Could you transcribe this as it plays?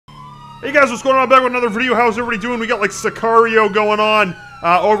Hey guys, what's going on? Back with another video. How's everybody doing? We got like Sicario going on.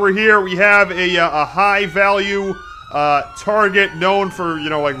 Over here we have a high value target known for,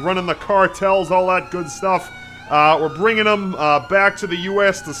 you know, like running the cartels, all that good stuff. We're bringing them back to the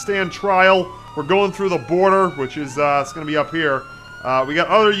US to stand trial. We're going through the border, which is it's going to be up here. We got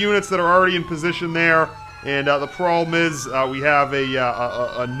other units that are already in position there. And the problem is we have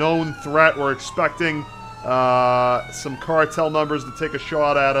a known threat. We're expecting some cartel members to take a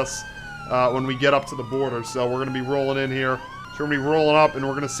shot at us when we get up to the border. So we're going to be rolling in here. So we're going to be rolling up and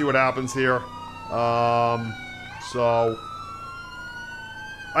we're going to see what happens here. So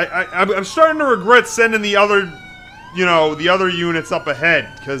I'm starting to regret sending the other, you know, the other units up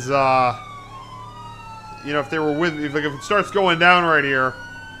ahead. Because, you know, if they were with, if it starts going down right here,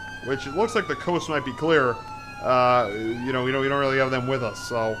 which it looks like the coast might be clear, you know, we don't really have them with us.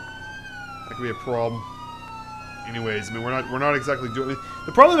 So that could be a problem. Anyways, I mean, we're not exactly doing.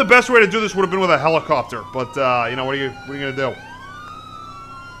 Probably the best way to do this would have been with a helicopter, but you know, what are you gonna do? All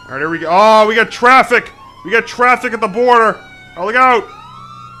right, here we go. Oh, we got traffic. We got traffic at the border. Oh, look out!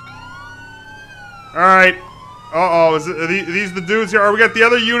 All right. Uh-oh, are these the dudes here? All right, we got the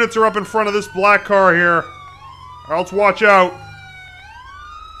other units are up in front of this black car here. All right, let's watch out.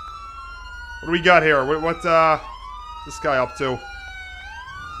 What do we got here? What's this guy up to?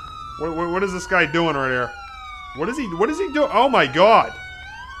 What is this guy doing right here? What is he doing? Oh my god!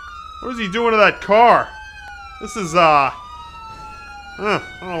 What is he doing to that car? This is I don't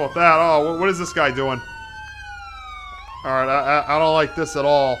know about that. Oh, what is this guy doing? All right, I don't like this at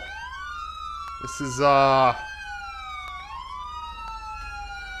all. This is this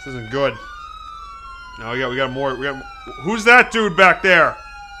isn't good. No, we got more. Who's that dude back there?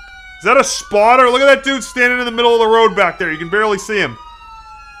 Is that a spotter? Look at that dude standing in the middle of the road back there. You can barely see him.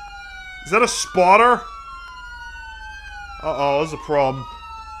 Is that a spotter? Uh-oh, there's a problem.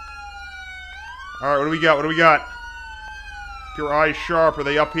 Alright, what do we got? What do we got? Keep your eyes sharp. Are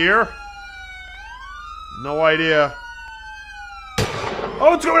they up here? No idea.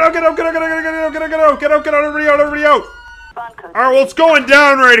 Oh, it's going out! Get out! Get out! Get out! Get out! Get out! Get out! Get out! Get out! Everybody out! Everybody out! Alright, well, it's going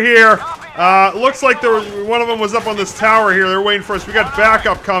down right here. Looks like there was, one of them was up on this tower here. They're waiting for us. We got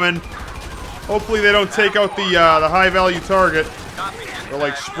backup coming. Hopefully they don't take out the high-value target. Or,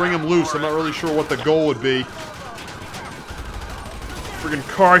 like, spring him loose. I'm not really sure what the goal would be. Friggin'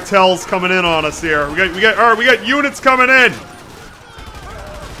 cartels coming in on us here. All right, we got units coming in.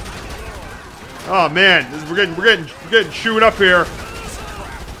 Oh man, we're getting chewed up here.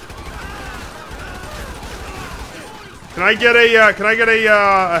 Can I get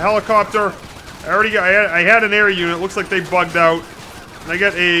a helicopter? I had an air unit. Looks like they bugged out. Can I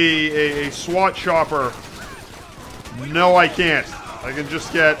get a SWAT chopper? No, I can't. I can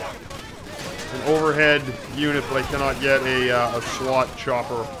just get an overhead unit, but I cannot get a SWAT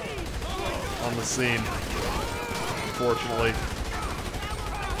chopper on the scene, unfortunately.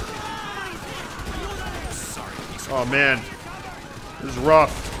 Oh man, this is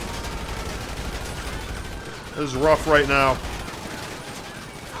rough. This is rough right now.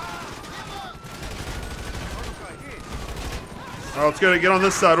 Oh, let's get on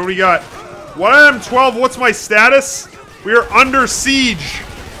this side. What do we got? 1M12, what's my status? We are under siege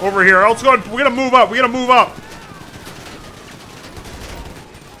over here. Let's go. We're gonna move up. We gotta move up.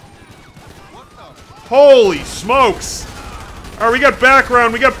 Holy smokes! All right, we got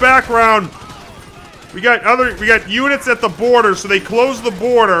background. We got background. We got units at the border, so they close the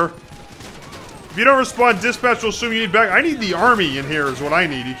border. If you don't respond, dispatch will assume you need back. I need the army in here. Is what I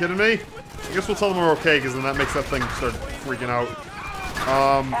need. You kidding me? I guess we'll tell them we're okay, because then that makes that thing start freaking out.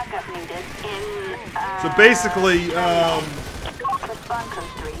 So basically,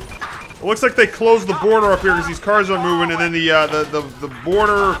 it looks like they closed the border up here because these cars aren't moving, and then the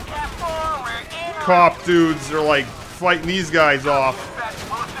border cop dudes are like fighting these guys off.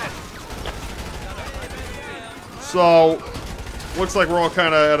 So looks like we're all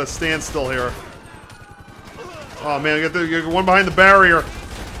kind of at a standstill here. Oh man, you got one behind the barrier.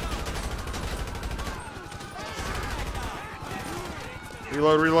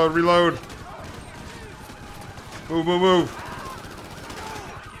 Reload, reload, reload. Move, move, move.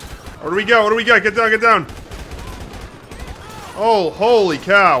 Where do we go? What do we got? Get down, get down. Oh, holy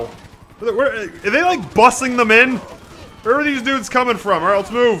cow. Are they like bussing them in? Where are these dudes coming from? Alright,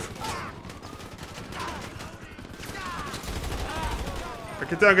 let's move. Right,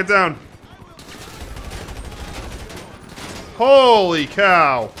 get down, get down. Holy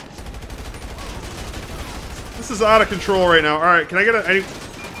cow. This is out of control right now. Alright, can I get I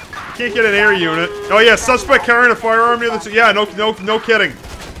can't get an air unit. Oh yeah, suspect carrying a firearm near the... Yeah, no kidding.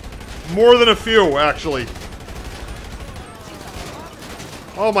 More than a few, actually.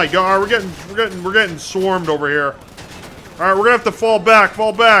 Oh my god, we're getting swarmed over here. Alright, we're gonna have to fall back,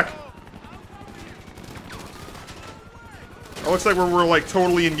 fall back. It looks like we're like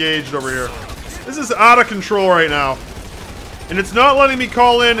totally engaged over here. This is out of control right now. And it's not letting me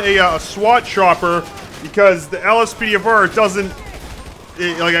call in a SWAT chopper because the LSPDFR doesn't...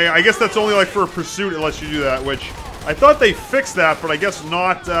 I guess that's only like for a pursuit unless you do that, which I thought they fixed that, but I guess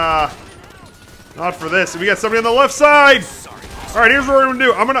not not for this. We got somebody on the left side. All right, here's what we're gonna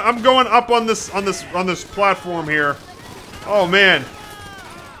do. I'm going up on this platform here. Oh man.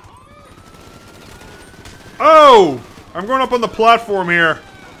 Oh, I'm going up on the platform here.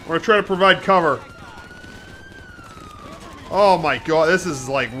 We're gonna try to provide cover. Oh my god, this is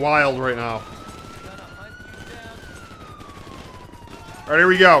like wild right now. All right, here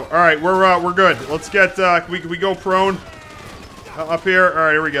we go. All right, we're good. Let's get we go prone up here. All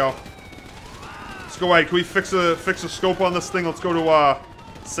right, here we go. Let's go ahead. Can we fix a scope on this thing? Let's go to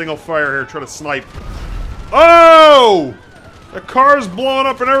single fire here. Try to snipe. Oh, the car's blowing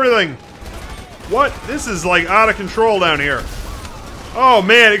up and everything. What? This is like out of control down here. Oh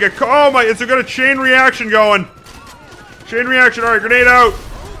man, it's got a chain reaction going. Chain reaction. All right, grenade out.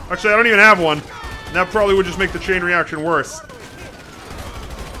 Actually, I don't even have one. And that probably would just make the chain reaction worse.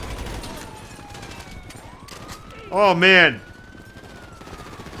 Oh, man.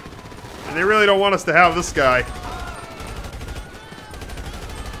 And they really don't want us to have this guy.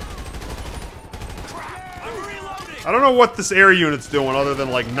 I don't know what this air unit's doing other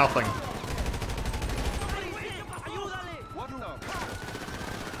than, like, nothing.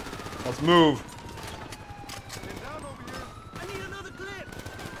 Let's move.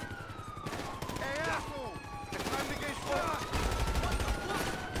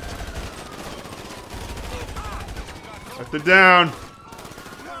 They're down.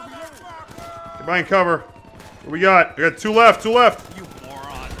 Get behind cover. What we got? We got two left, two left. You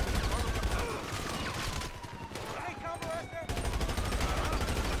moron.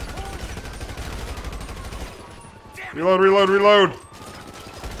 Reload, reload, reload.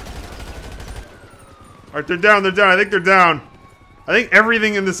 Alright, they're down, they're down. I think they're down. I think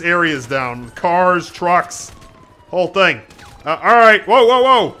everything in this area is down. Cars, trucks, whole thing. Alright, whoa, whoa,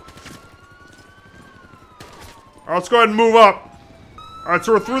 whoa. Alright, let's go ahead and move up. Alright,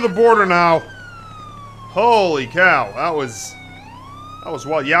 so we're through the border now. Holy cow, that was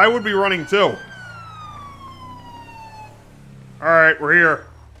wild. Yeah, I would be running too. Alright, we're here.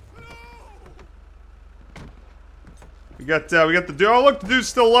 We got the dude. Oh, look, the dude's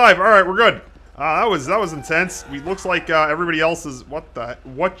still alive. Alright, we're good. That was intense. Looks like everybody else is...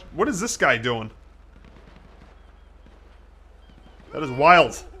 What is this guy doing? That is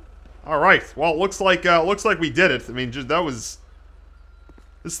wild. All right. Well, it looks like we did it. I mean, just that was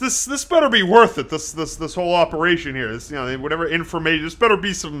this better be worth it. This whole operation here. This, you know, whatever information. This better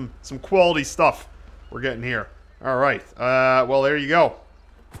be some quality stuff we're getting here. All right. Well, there you go.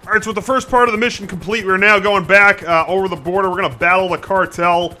 All right. So with the first part of the mission complete, we're now going back over the border. We're gonna battle the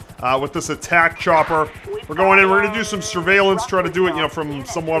cartel with this attack chopper. We're going in. We're gonna do some surveillance. Try to do it, you know, from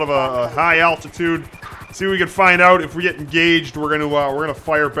somewhat of a high altitude. See what we can find out. If we get engaged, we're gonna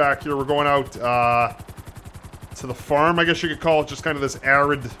fire back here. We're going out to the farm, I guess you could call it, just kind of this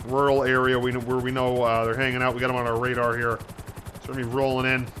arid rural area where we know they're hanging out. We got them on our radar here. So we're gonna be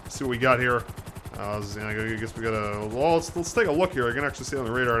rolling in. See what we got here. I guess we gotta. Well, let's take a look here. I can actually see it on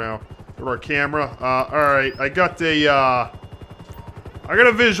the radar now. Go to our camera. All right, I got a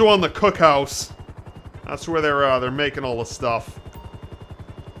visual on the cookhouse. That's where they're making all the stuff.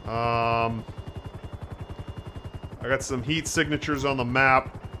 I got some heat signatures on the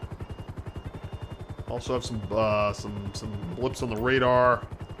map. Also have some blips on the radar.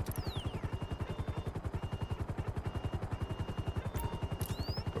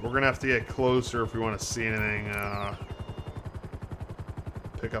 But we're gonna have to get closer if we want to see anything.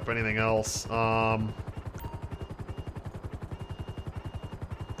 Pick up anything else.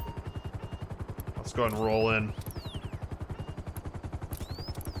 Let's go ahead and roll in.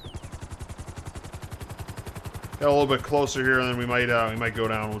 Got a little bit closer here, and then we might go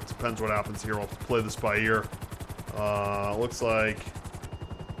down. It depends what happens here. I'll play this by ear. Looks like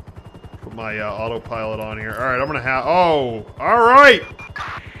put my autopilot on here. All right, I'm gonna have. Oh, all right,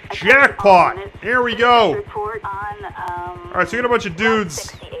 jackpot! Here we go. All right, so we got a bunch of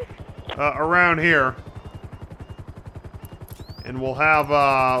dudes around here, and we'll have.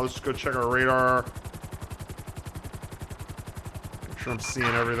 Let's go check our radar. Make sure I'm seeing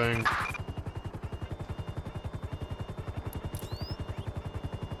everything.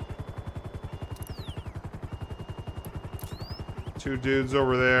 Two dudes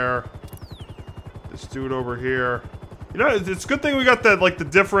over there. This dude over here. You know, it's a good thing we got that, like, the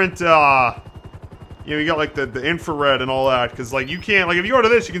different, you know, you got, like, the infrared and all that, because, like, you can't, like, if you go to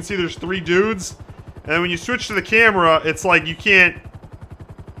this, you can see there's 3 dudes, and then when you switch to the camera, it's like, you can't,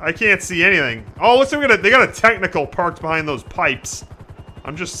 I can't see anything. Oh, looks like they got a technical parked behind those pipes.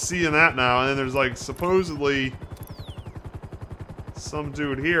 I'm just seeing that now, and then there's, like, supposedly some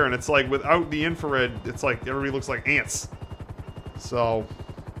dude here, and it's like, without the infrared, it's like, everybody looks like ants. So,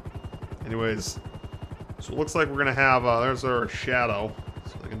 anyways, so it looks like we're gonna have, there's our shadow,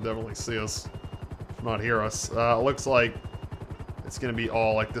 so they can definitely see us, if not hear us. It looks like it's gonna be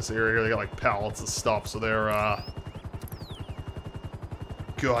all, like, this area, they got, like, pallets of stuff, so they're,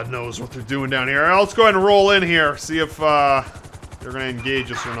 God knows what they're doing down here. All right, let's go ahead and roll in here, see if, they're gonna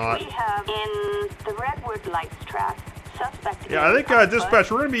engage us or not. We have in the Redwood Lights track, suspect. Yeah, I think,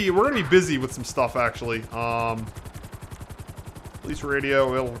 dispatch, we're gonna be busy with some stuff, actually. Police radio,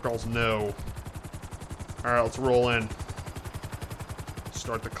 available calls, no. Alright, let's roll in.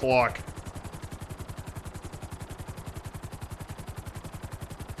 Start the clock.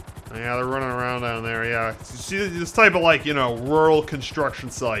 Yeah, they're running around down there, yeah. You see this type of, like, you know, rural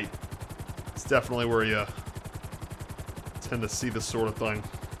construction site. It's definitely where you tend to see this sort of thing.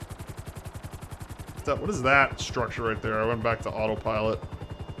 What is that structure right there? I went back to autopilot.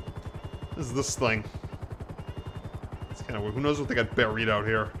 What is this thing? It's kind of weird. Who knows what they got buried out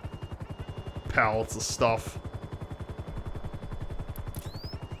here? Pallets of stuff.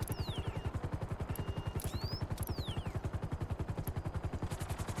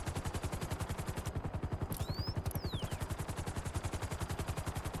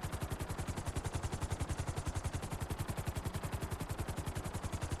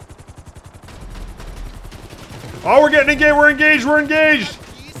 Oh, we're getting engaged. We're engaged. We're engaged.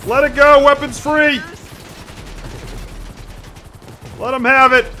 Let it go. Weapons free. Let them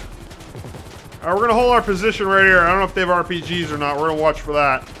have it. All right, we're going to hold our position right here. I don't know if they have RPGs or not. We're going to watch for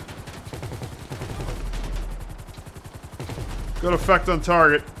that. Good effect on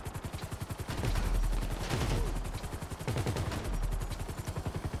target.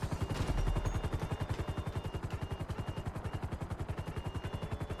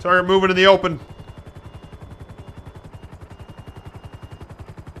 Target moving in the open.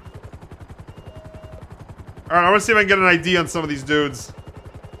 Alright, I want to see if I can get an ID on some of these dudes.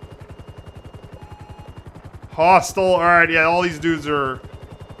 Hostile. Alright, yeah, all these dudes are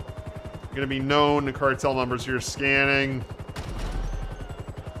going to be known. The cartel numbers here. Scanning.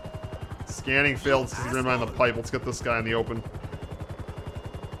 Scanning failed since he's behind the pipe. Let's get this guy in the open.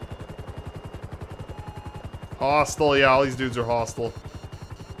 Hostile. Yeah, all these dudes are hostile.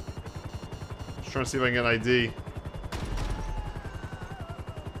 Just trying to see if I can get an ID.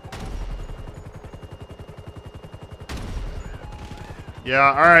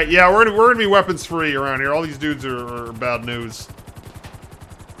 Yeah, alright, yeah, we're gonna be weapons free around here. All these dudes are bad news.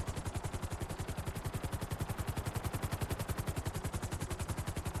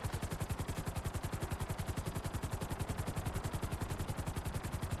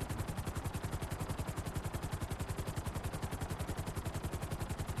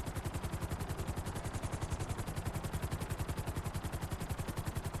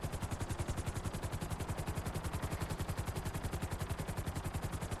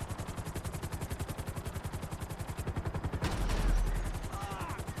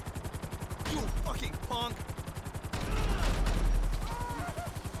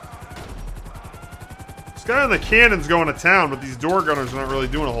 This guy on the cannon's going to town, but these door gunners are not really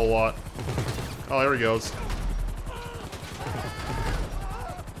doing a whole lot. Oh, there he goes.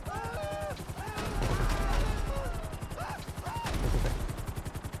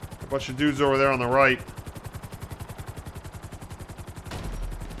 A bunch of dudes over there on the right.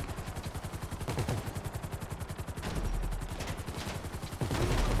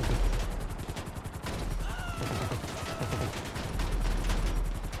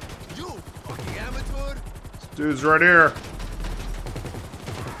 Dude's right here.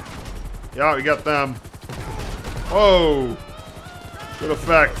 Yeah, we got them. Whoa. Good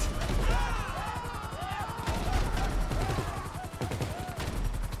effect.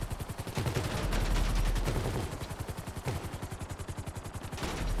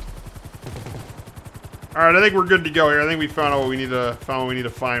 Alright, I think we're good to go here. I think we found out what we need to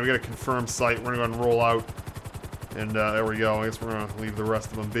find. We got a confirmed site. We're gonna go ahead and roll out. And there we go. I guess we're gonna leave the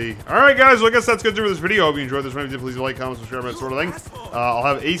rest of them be. Alright guys, well I guess that's gonna do for this video. Hope you enjoyed this. Remember to please like, comment, subscribe, that sort of thing. I'll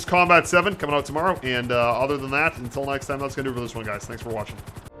have Ace Combat 7 coming out tomorrow. And other than that, until next time, that's gonna do it for this one, guys. Thanks for watching.